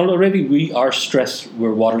happens, and already we are stressed.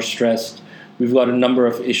 We're water stressed. We've got a number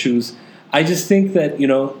of issues. I just think that,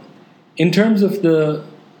 in terms of the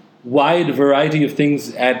wide variety of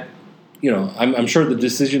things I'm sure the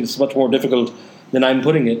decision is much more difficult than I'm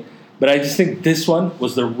putting it, but I just think this one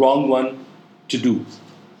was the wrong one to do.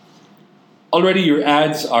 Already your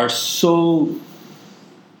ads are so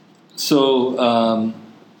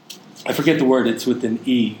I forget the word, it's with an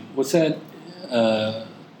E. What's that?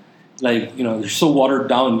 They're so watered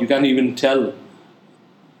down, you can't even tell,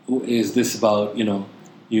 is this about,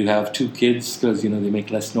 you have two kids because, they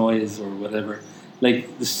make less noise or whatever.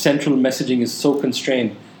 Like, the central messaging is so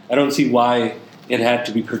constrained. I don't see why it had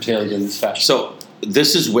to be curtailed in this fashion. So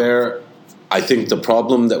this is where I think the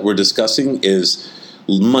problem that we're discussing is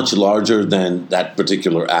much larger than that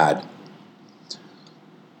particular ad.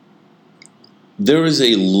 There is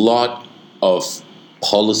a lot of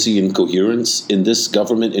policy incoherence in this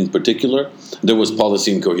government in particular. There was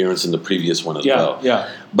policy incoherence in the previous one as well. Yeah.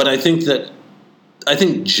 But I think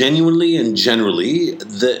genuinely and generally,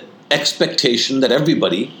 the expectation that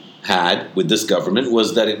everybody had with this government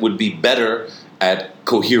was that it would be better at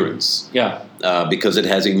coherence. Yeah. Because it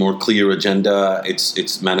has a more clear agenda.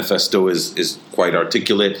 Its manifesto is quite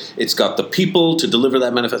articulate. It's got the people to deliver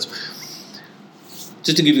that manifesto.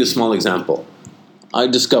 Just to give you a small example, I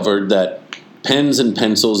discovered that Pens and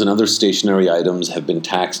pencils and other stationery items have been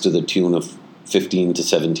taxed to the tune of 15 to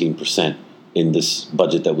 17% in this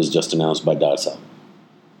budget that was just announced by Darsa.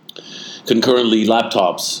 Concurrently,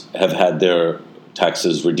 laptops have had their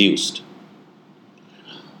taxes reduced.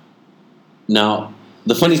 Now,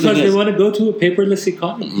 the funny thing is, because they want to go to a paperless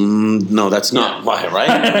economy. No, that's not why, right?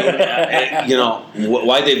 I mean,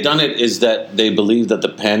 why they've done it is that they believe that the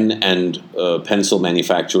pen and pencil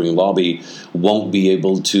manufacturing lobby won't be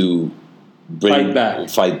able to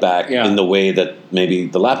fight back in the way that maybe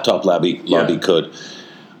the laptop lobby could,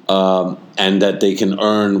 and that they can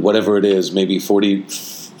earn whatever it is, maybe 40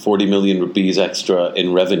 million rupees extra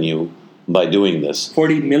in revenue by doing this.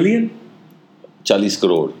 40 million? 40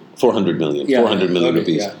 crore. 400 million. 400 million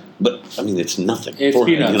rupees. Yeah. But, I mean, it's nothing. It's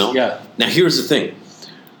peanuts, Now, here's the thing.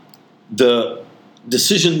 This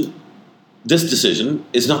decision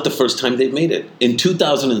is not the first time they've made it. In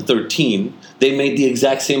 2013, they made the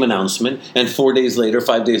exact same announcement, and 5 days later,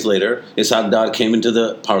 Ishaq Dar came into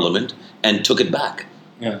the parliament and took it back.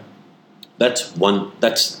 Yeah.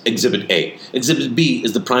 That's Exhibit A. Exhibit B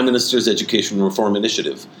is the Prime Minister's Education Reform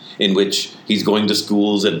Initiative, in which he's going to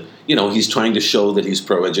schools and, he's trying to show that he's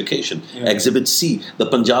pro-education. Yeah. Exhibit C, the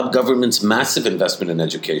Punjab government's massive investment in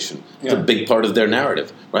education. It's a big part of their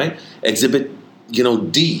narrative, right? Exhibit,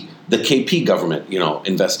 D, the KP government,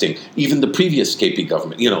 investing. Even the previous KP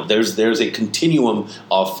government, there's a continuum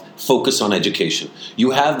of focus on education.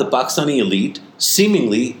 You have the Pakistani elite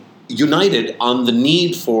seemingly united on the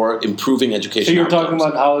need for improving education. So you're talking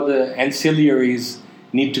about how the ancillaries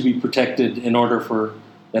need to be protected in order for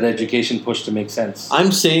that education push to make sense.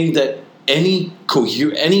 I'm saying that any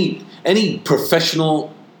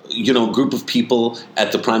professional, group of people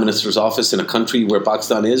at the Prime Minister's office in a country where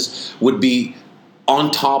Pakistan is would be on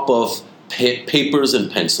top of papers and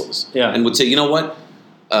pencils, and would say, you know what?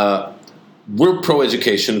 We're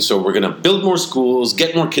pro-education, so we're going to build more schools,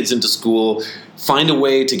 get more kids into school, find a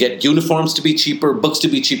way to get uniforms to be cheaper, books to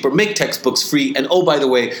be cheaper, make textbooks free, and by the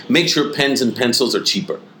way, make sure pens and pencils are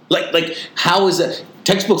cheaper. Like how is that?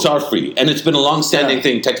 Textbooks are free, and it's been a long-standing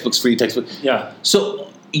thing, textbooks free, textbooks. Yeah. So,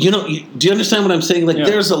 do you understand what I'm saying?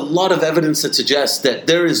 There's a lot of evidence that suggests that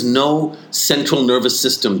there is no central nervous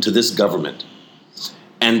system to this government.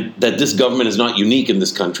 And that this government is not unique in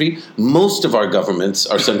this country. Most of our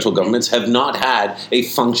central governments, have not had a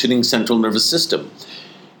functioning central nervous system.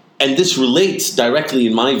 And this relates directly,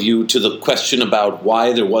 in my view, to the question about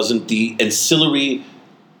why there wasn't the ancillary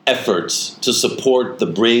efforts to support the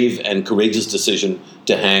brave and courageous decision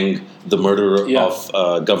to hang the murderer of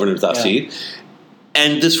Governor Thaseer. Yeah.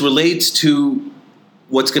 And this relates to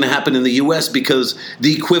what's going to happen in the U.S. because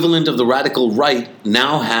the equivalent of the radical right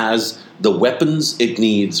now has the weapons it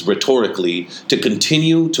needs rhetorically to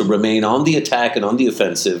continue to remain on the attack and on the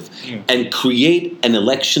offensive and create an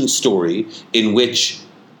election story in which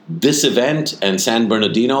this event and San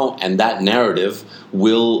Bernardino and that narrative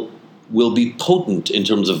will be potent in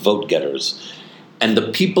terms of vote getters. And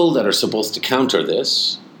the people that are supposed to counter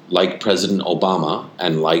this, like President Obama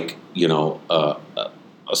and like,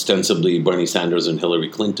 ostensibly Bernie Sanders and Hillary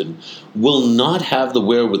Clinton, will not have the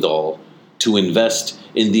wherewithal to invest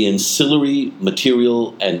in the ancillary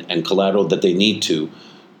material and collateral that they need to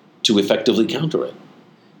effectively counter it.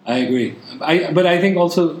 I agree. But I think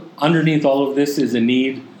also underneath all of this is a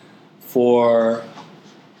need for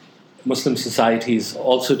Muslim societies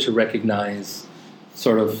also to recognize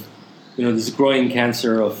sort of, this growing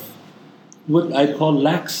cancer of what I'd call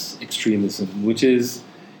lax extremism, which is,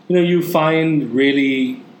 you find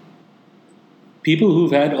really people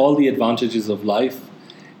who've had all the advantages of life,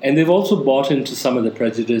 and they've also bought into some of the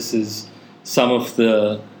prejudices, some of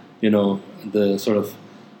the, the sort of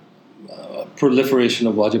proliferation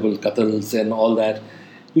of wajib al-qatls and all that.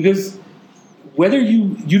 Because whether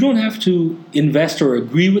you don't have to invest or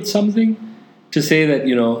agree with something to say that,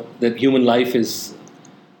 that human life is,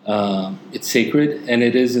 it's sacred, and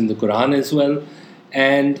it is in the Quran as well.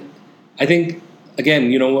 And I think,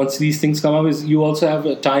 again, once these things come up, is you also have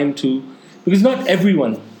a time to, because not every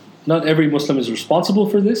Muslim is responsible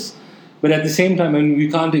for this, but at the same time, we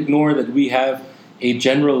can't ignore that we have a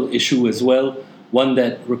general issue as well, one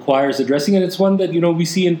that requires addressing, and it's one that, we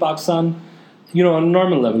see in Pakistan, on a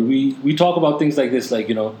normal level. We talk about things like this, like,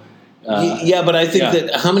 but I think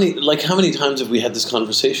that how many times have we had this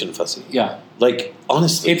conversation, Fasi? Yeah. Like,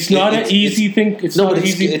 honestly. It's not an easy thing.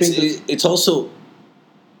 It's also...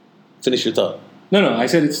 Finish your thought. No, I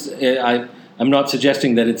said I'm not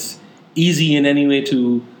suggesting that it's easy in any way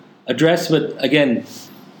to address, but again,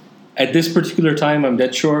 at this particular time, I'm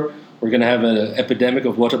dead sure we're going to have an epidemic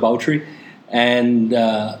of whataboutery, and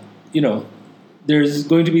there's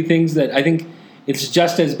going to be things that I think it's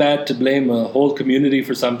just as bad to blame a whole community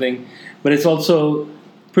for something, but it's also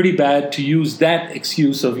pretty bad to use that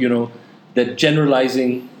excuse of, that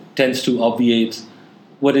generalizing tends to obviate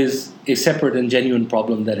what is a separate and genuine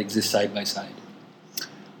problem that exists side by side.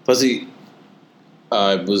 Fuzzy,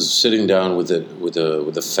 I was sitting down with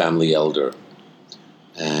a family elder,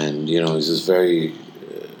 and he's this very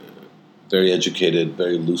very educated,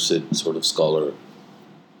 very lucid sort of scholar.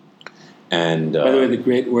 And by the way, the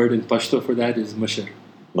great word in Pashto for that is mushar.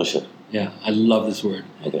 Mushar. Yeah, I love this word.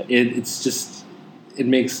 Okay. It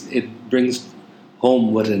brings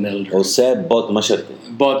home what an elder. Bahut mushar.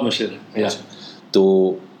 Bahut mushar. Yeah.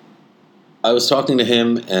 So I was talking to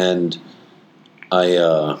him, and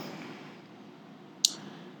I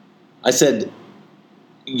said,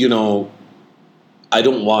 I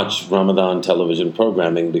don't watch Ramadan television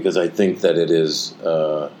programming because I think that it is.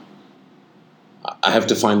 I have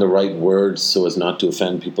to find the right words so as not to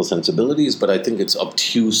offend people's sensibilities, but I think it's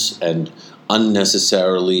obtuse and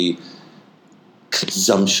unnecessarily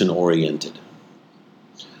consumption-oriented.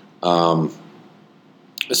 It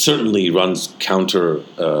certainly runs counter,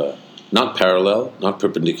 not parallel, not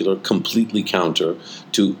perpendicular, completely counter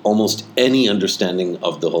to almost any understanding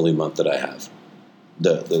of the holy month that I have.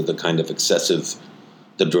 The kind of excessive,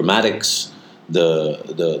 the dramatics,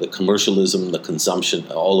 the commercialism, the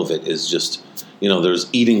consumption, all of it is just, there's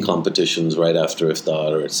eating competitions right after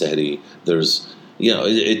iftar or sehri. There's,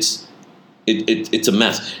 it's a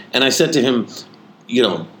mess. And I said to him,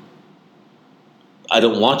 I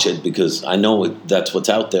don't watch it because I know that's what's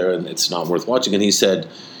out there and it's not worth watching. And he said,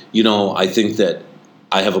 I think that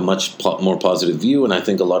I have a much more positive view, and I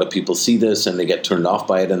think a lot of people see this and they get turned off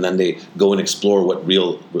by it, and then they go and explore what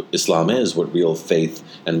real Islam is, what real faith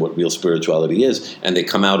and what real spirituality is, and they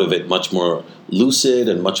come out of it much more lucid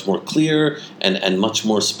and much more clear and much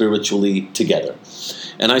more spiritually together.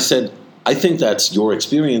 And I said, I think that's your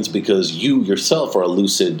experience because you yourself are a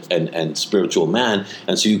lucid and spiritual man,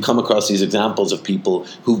 and so you come across these examples of people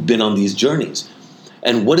who've been on these journeys.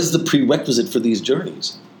 And what is the prerequisite for these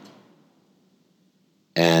journeys?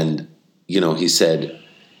 And, he said,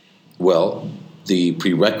 well, the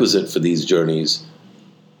prerequisite for these journeys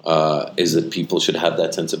is that people should have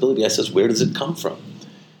that sensibility. I says, where does it come from?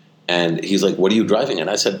 And he's like, what are you driving at?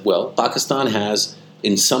 I said, well, Pakistan has,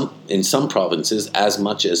 in some provinces, as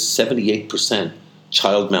much as 78%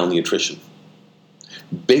 child malnutrition.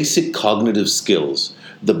 Basic cognitive skills,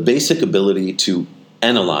 the basic ability to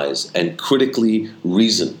analyze and critically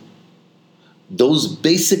reason, those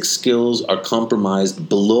basic skills are compromised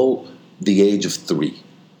below the age of 3.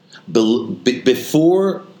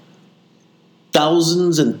 Before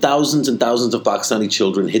thousands and thousands and thousands of Pakistani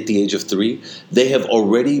children hit the age of 3, they have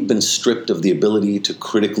already been stripped of the ability to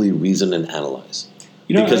critically reason and analyze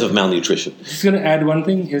because of malnutrition. Just going to add one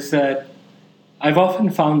thing is that I've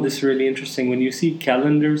often found this really interesting when you see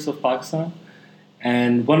calendars of Pakistan,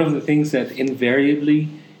 and one of the things that invariably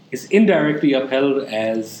is indirectly upheld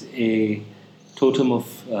as a totem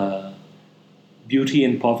of beauty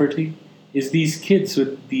and poverty is these kids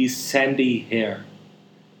with these sandy hair.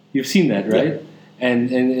 You've seen that, right? Yeah. And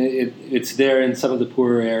it's there in some of the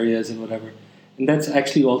poorer areas and whatever. And that's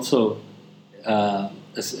actually also a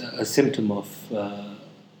symptom of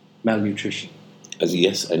malnutrition.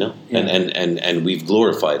 Yes, I know. Yeah. And we've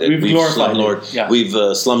glorified it. We've glorified it. Yeah. We've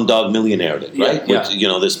slumdog millionaired it, right? Yeah.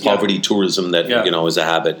 With, this poverty tourism that, is a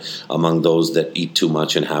habit among those that eat too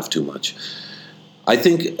much and have too much. I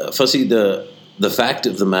think, Fuzzy, the fact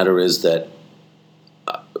of the matter is that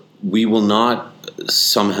we will not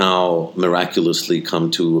somehow miraculously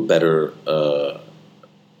come to a better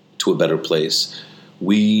place.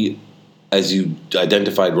 We, as you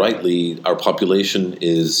identified rightly, our population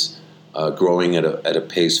is growing at a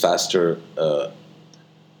pace faster.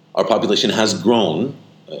 Our population has grown.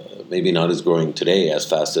 Maybe not as growing today as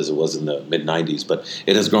fast as it was in the mid-90s, but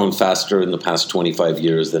it has grown faster in the past 25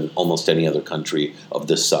 years than almost any other country of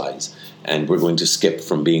this size. And we're going to skip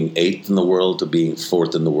from being 8th in the world to being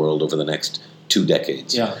 4th in the world over the next 2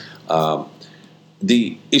 decades. Yeah.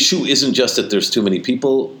 The issue isn't just that there's too many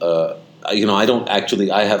people. I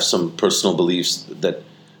have some personal beliefs that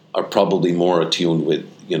are probably more attuned with,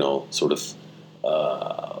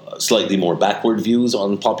 slightly more backward views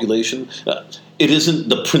on population. It isn't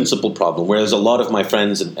the principal problem, whereas a lot of my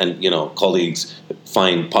friends and colleagues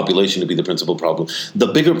find population to be the principal problem. The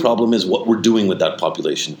bigger problem is what we're doing with that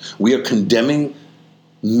population. We are condemning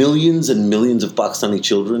millions and millions of Pakistani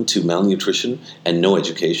children to malnutrition and no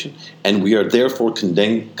education, and we are therefore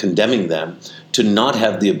condemning them to not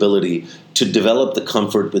have the ability to develop the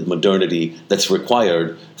comfort with modernity that's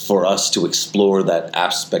required for us to explore that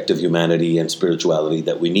aspect of humanity and spirituality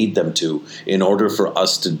that we need them to in order for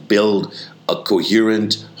us to build a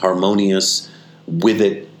coherent, harmonious, with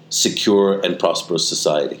it, secure and prosperous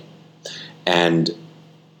society. And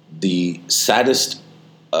the saddest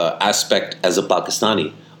aspect as a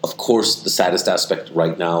Pakistani, of course, the saddest aspect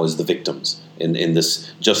right now is the victims in this,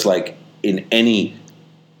 just like in any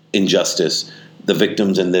injustice, the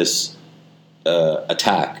victims in this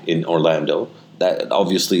attack in Orlando, that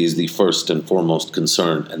obviously is the first and foremost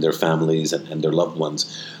concern, and their families and their loved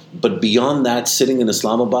ones. But beyond that, sitting in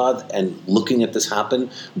Islamabad and looking at this happen,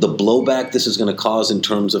 the blowback this is going to cause in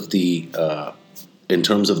terms of the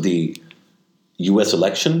U.S.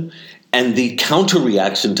 election, and the counter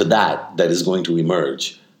reaction to that is going to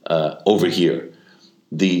emerge over here,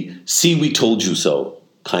 the "see we told you so"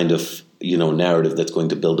 kind of narrative that's going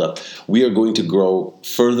to build up. We are going to grow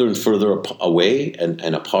further and further away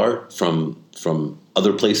and apart from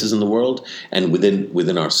other places in the world and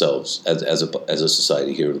within ourselves as a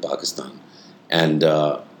society here in Pakistan. And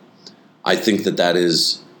I think that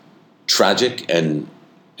is tragic and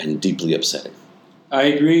deeply upsetting. I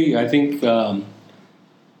agree. I think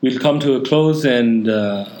we'll come to a close, and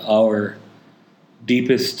our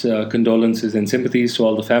deepest condolences and sympathies to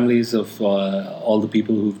all the families of all the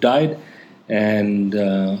people who've died, and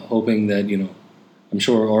hoping that, I'm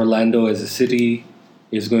sure Orlando as a city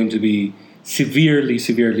is going to be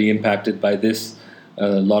severely impacted by this.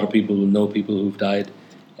 A lot of people will know people who've died,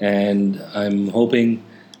 and I'm hoping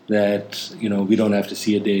that, we don't have to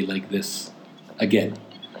see a day like this again.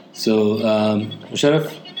 So,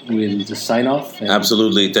 Musharraf, we'll just sign off.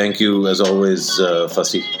 Absolutely. Thank you, as always,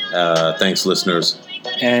 Fasi. Thanks, listeners.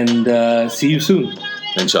 And see you soon.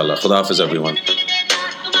 Inshallah. Khuda Hafiz, everyone.